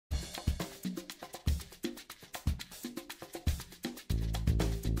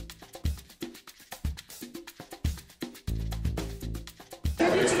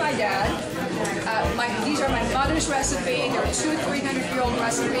my dad. These are my mother's recipe. They're 200-300-year-old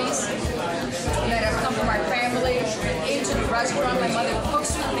recipes that have come from our family into the restaurant. My mother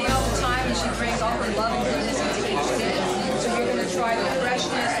cooks with me all the time, and she brings all her love and goodness into each dish. So you're going to try the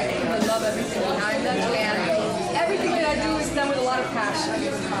freshness, the love, everything behind them. And everything that I do is done with a lot of passion,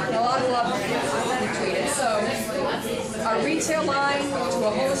 and a lot of love between it. So a retail line to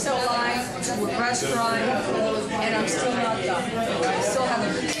a wholesale line to a restaurant, and I'm still not done. I still have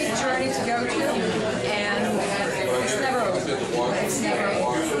a big journey to go to, and it's never over. It's never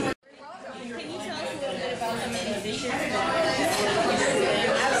over. Can you tell us a little bit about some of these dishes?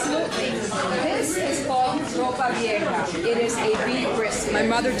 Absolutely. This is called ropa vieja. It is a beef brisket. My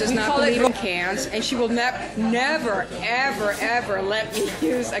mother does not believe in cans, and she will never, ever, ever let me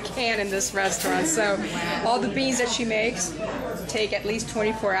use a can in this restaurant. So all the beans that she makes take at least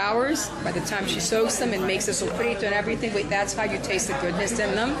 24 hours by the time she soaks them and makes a sofrito and everything. That's how you taste the goodness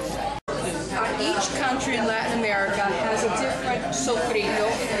in them. Each country in Latin America has a different sofrito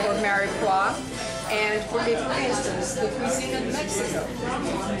or maripois. And for instance, the cuisine of Mexico,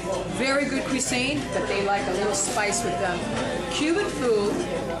 very good cuisine, but they like a little spice with them. Cuban food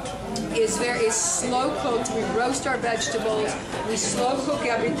is slow cooked. We roast our vegetables. We slow cook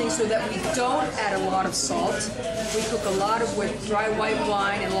everything so that we don't add a lot of salt. We cook a lot with dry white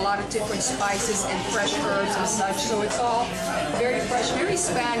wine and a lot of different spices and fresh herbs and such. So it's all very fresh, very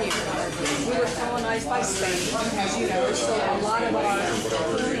Spaniard. We were colonized by Spain, as you know, so a lot of our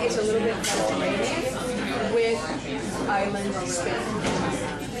food is a little bit Mediterranean with island Spain.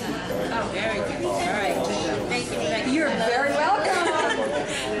 Oh, very good. All right. Thank you. Thank you. You're very welcome.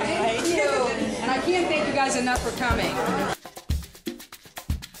 Thank you. And I can't thank you guys enough for coming.